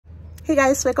Hey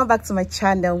guys, welcome back to my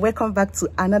channel. Welcome back to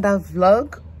another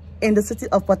vlog in the city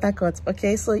of Port Harcourt.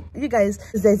 Okay, so you guys,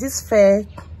 there's this fair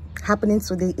happening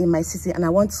today in my city and I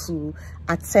want to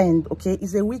attend. Okay,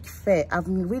 it's a wig fair. I've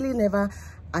really never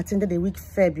attended a wig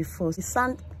fair before. It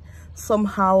sounds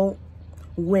somehow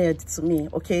weird to me,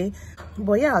 okay,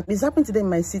 but yeah, it's happening today in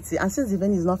my city, and since the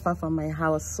venue is not far from my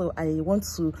house, so I want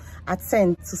to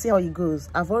attend to see how it goes.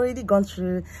 I've already gone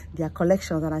through their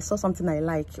collections and I saw something I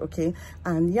like, okay,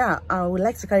 and yeah, I would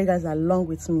like to carry you guys along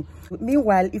with me.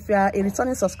 Meanwhile, if you are a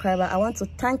returning subscriber, I want to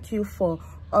thank you for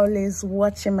always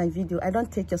watching my video. I don't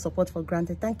take your support for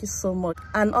granted. Thank you so much.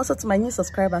 And also to my new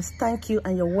subscribers, thank you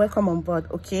and you're welcome on board.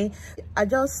 Okay, I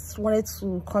just wanted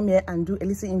to come here and do a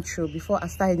little intro before I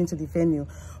start heading to the venue.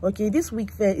 Okay, this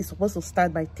week fair is supposed to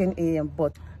start by 10 a.m.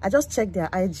 but I just checked their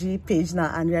IG page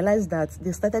now and realized that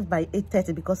they started by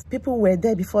 8:30 because people were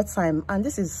there before time, and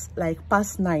this is like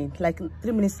past 9, like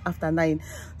 3 minutes after 9.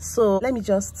 So let me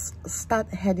just start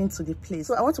heading to the place.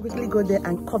 So I want to quickly go there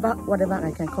and cover whatever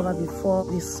I can cover before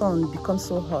the sun becomes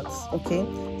so hot. Okay,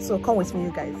 so come with me,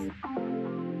 you guys.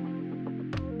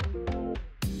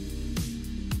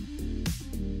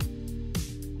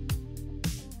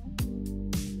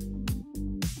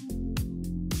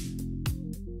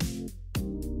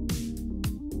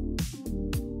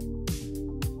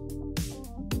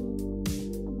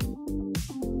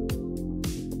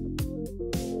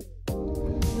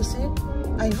 You see,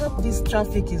 I hope this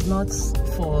traffic is not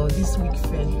for this week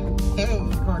fair. Hey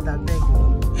God, I beg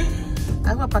you.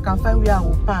 I hope I can find where I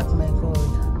will park, my God.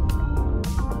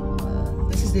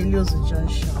 This is the Eliozu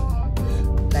Junction,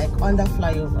 like under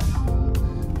flyover.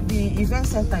 The event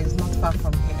center is not far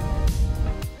from here.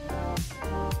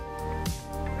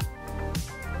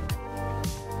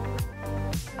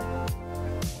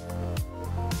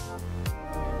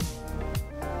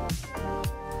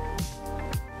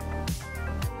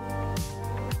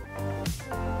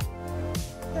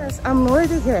 Yes, I'm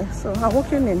already here, so I'm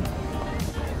walking in.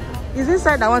 Is this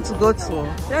side I want to go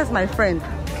to? There's my friend.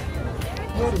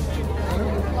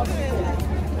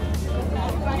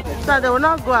 So they will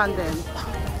not go, and then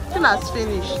thing has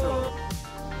finished.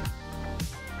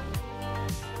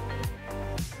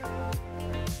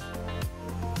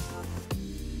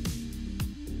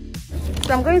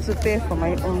 So I'm going to pay for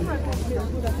my own.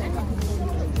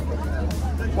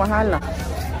 Wahala.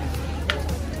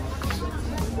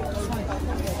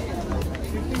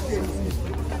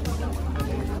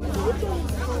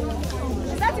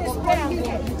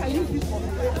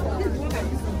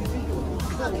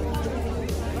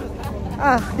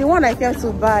 The one I came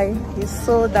to buy is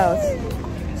sold out,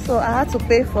 so I had to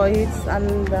pay for it,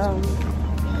 and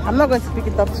I'm not going to pick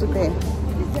it up today.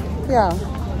 Yeah,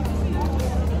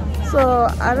 so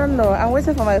I don't know, I'm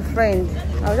waiting for my friend.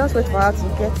 I'll just wait for her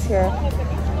to get here.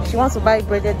 She wants to buy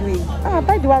braided wig.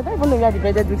 By the way, I don't even know where the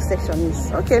braided wig section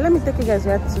is. Okay, let me take you guys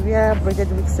where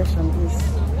braided wig section is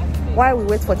while we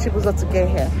wait for Chibuzo to get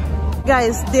here.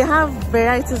 Guys, they have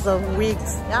varieties of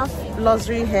wigs. They have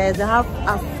luxury hairs, they have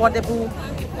affordable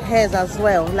hairs as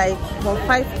well, like from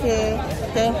 5k,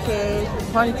 10k,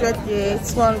 100k,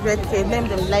 200k, name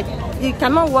them. Like, you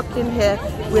cannot walk in here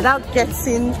without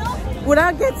getting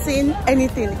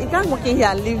anything. You can't walk in here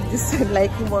and leave this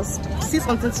like you must see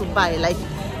something to buy. Like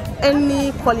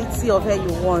any quality of hair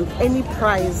you want, any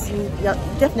price,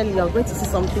 definitely you're going to see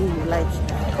something you like.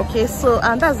 Okay, so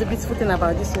and that's the beautiful thing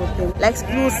about this whole thing. Like,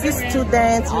 you see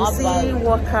students, you see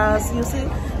workers, you see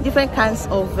different kinds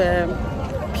of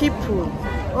people.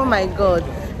 Oh my God,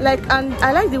 like, and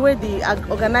I like the way they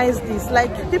organize this.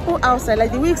 Like, people outside,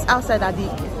 like the wigs outside are the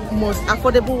most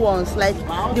affordable ones, like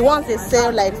the ones they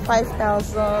sell like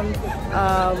 5,000,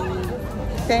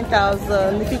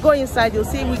 10,000. If you go inside, you'll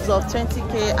see wigs of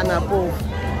 20k and above.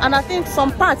 And I think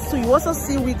some parts too, you also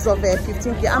see wigs of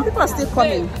 15k, and people are still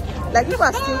coming. Like, people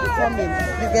are still coming,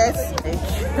 you guys.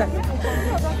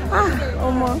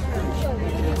 Oh my,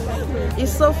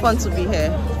 it's so fun to be here.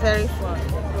 Very fun.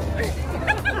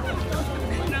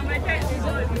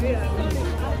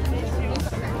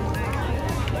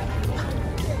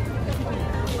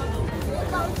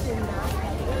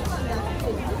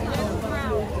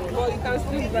 Well, you can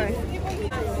still buy.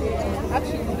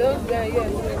 Actually, those guys,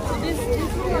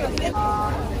 yes.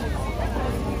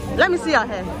 Let me see your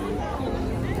hair.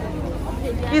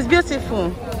 It's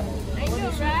beautiful. I know,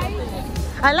 right?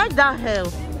 I like that hair.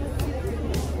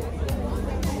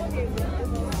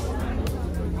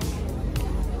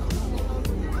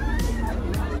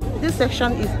 This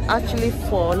section is actually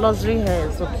for luxury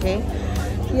hairs, okay?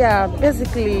 Yeah,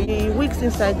 basically the wigs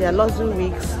inside, they are luxury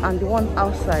wigs, and the one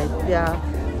outside, they are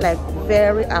like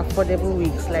very affordable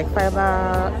wigs, like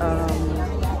fiber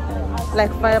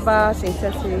like fiber,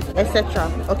 synthetic, etc.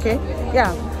 Okay,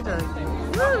 yeah.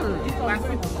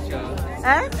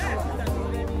 Eh?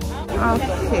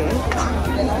 Okay,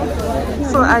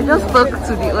 so I just spoke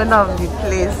to the owner of the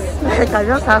place. Like, I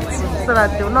just have to, so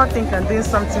that they will not think I'm doing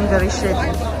something very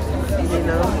shady, you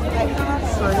know.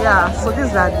 So yeah, so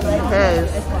these are the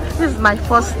hairs. This is my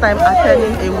first time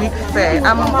attending a wig fair.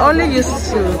 I'm only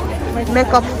used to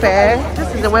makeup fair.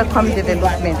 This is the welcome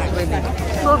development, really.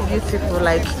 So beautiful.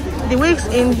 Like, the wigs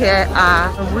in here are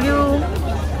real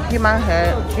human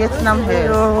hair, Vietnam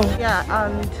hair. Yeah,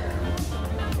 and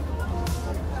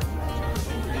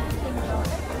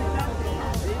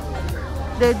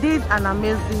they did an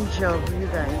amazing job, you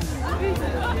guys.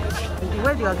 The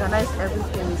way they organize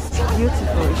everything is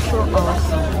beautiful. It's so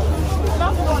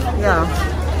awesome.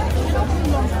 Yeah.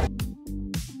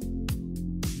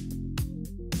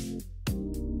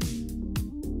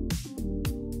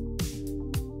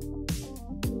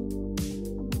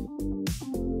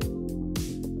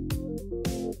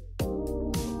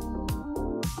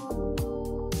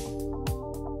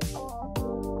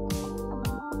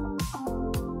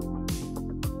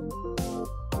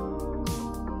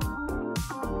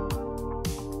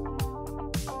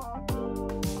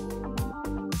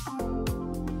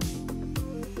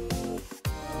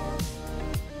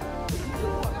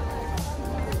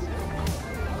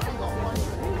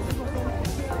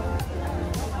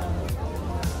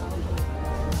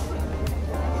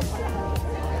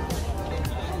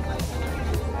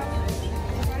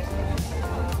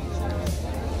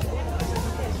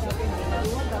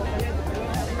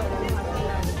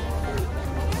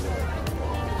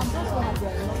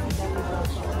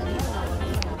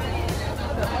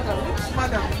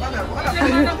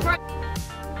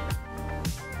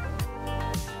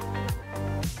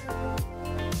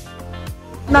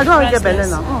 No, don't get belly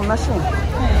now. Oh, machine.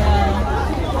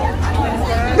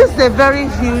 This is a very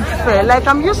huge fair. Like,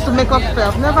 I'm used to makeup fair.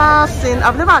 I've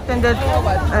never attended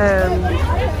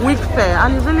wig fair,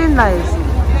 and it's really nice.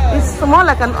 It's more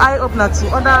like an eye-opener to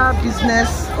other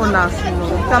business owners, you know.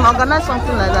 You can organize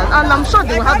something like that, and I'm sure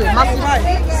they will have a massive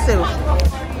sale.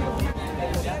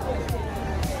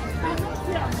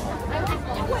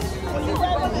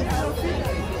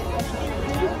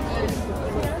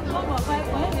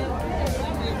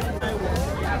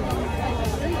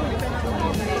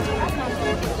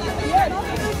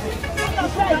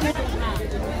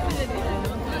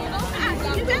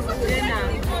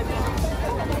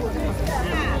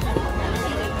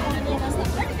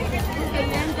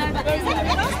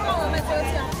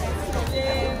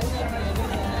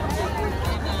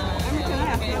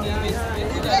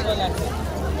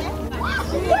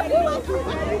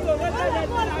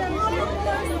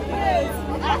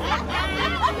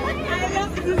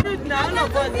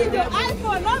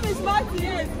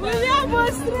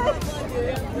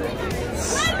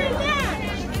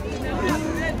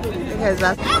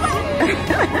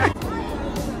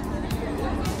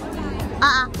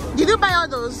 Did you buy all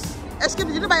those? Excuse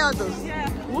me, did you buy all those? Yeah.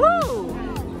 Woo!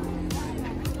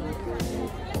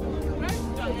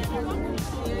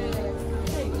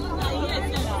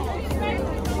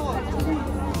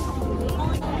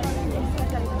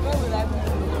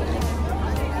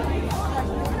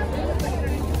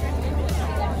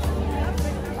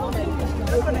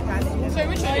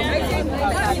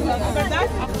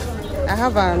 I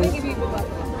have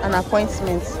an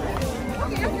appointment.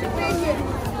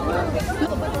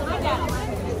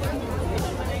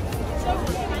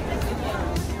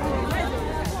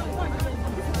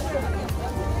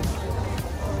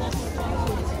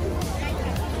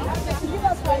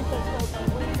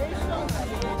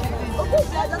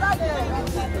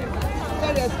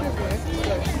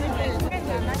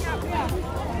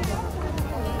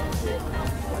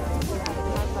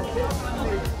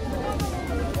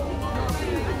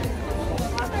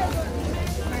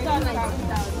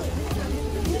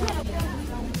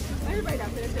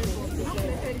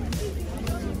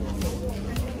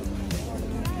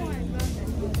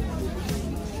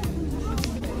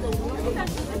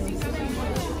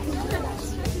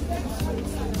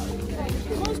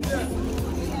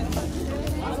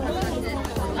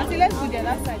 Let's do the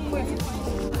other side.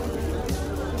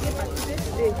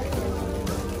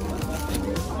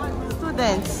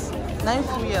 Students, 9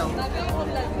 fuel.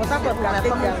 What happened?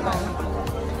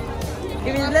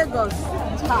 If it's Lagos,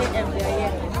 2 AM they are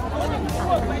here.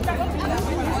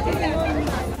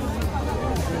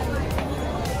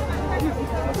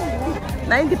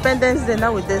 Now Independence Day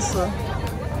now with this, so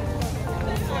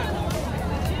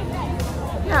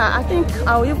yeah, I think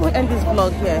I'll even end this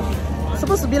vlog here. It's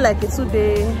supposed to be like a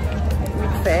 2-day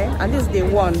week fair, and this is day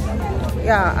 1.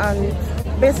 Yeah, and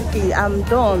basically I'm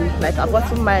done. Like I've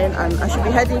gotten mine and I should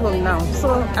be heading home now.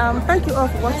 So thank you all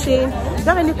for watching. If you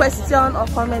have any question or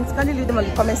comments, kindly leave them on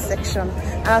the comment section,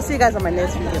 and I'll see you guys on my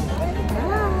next video.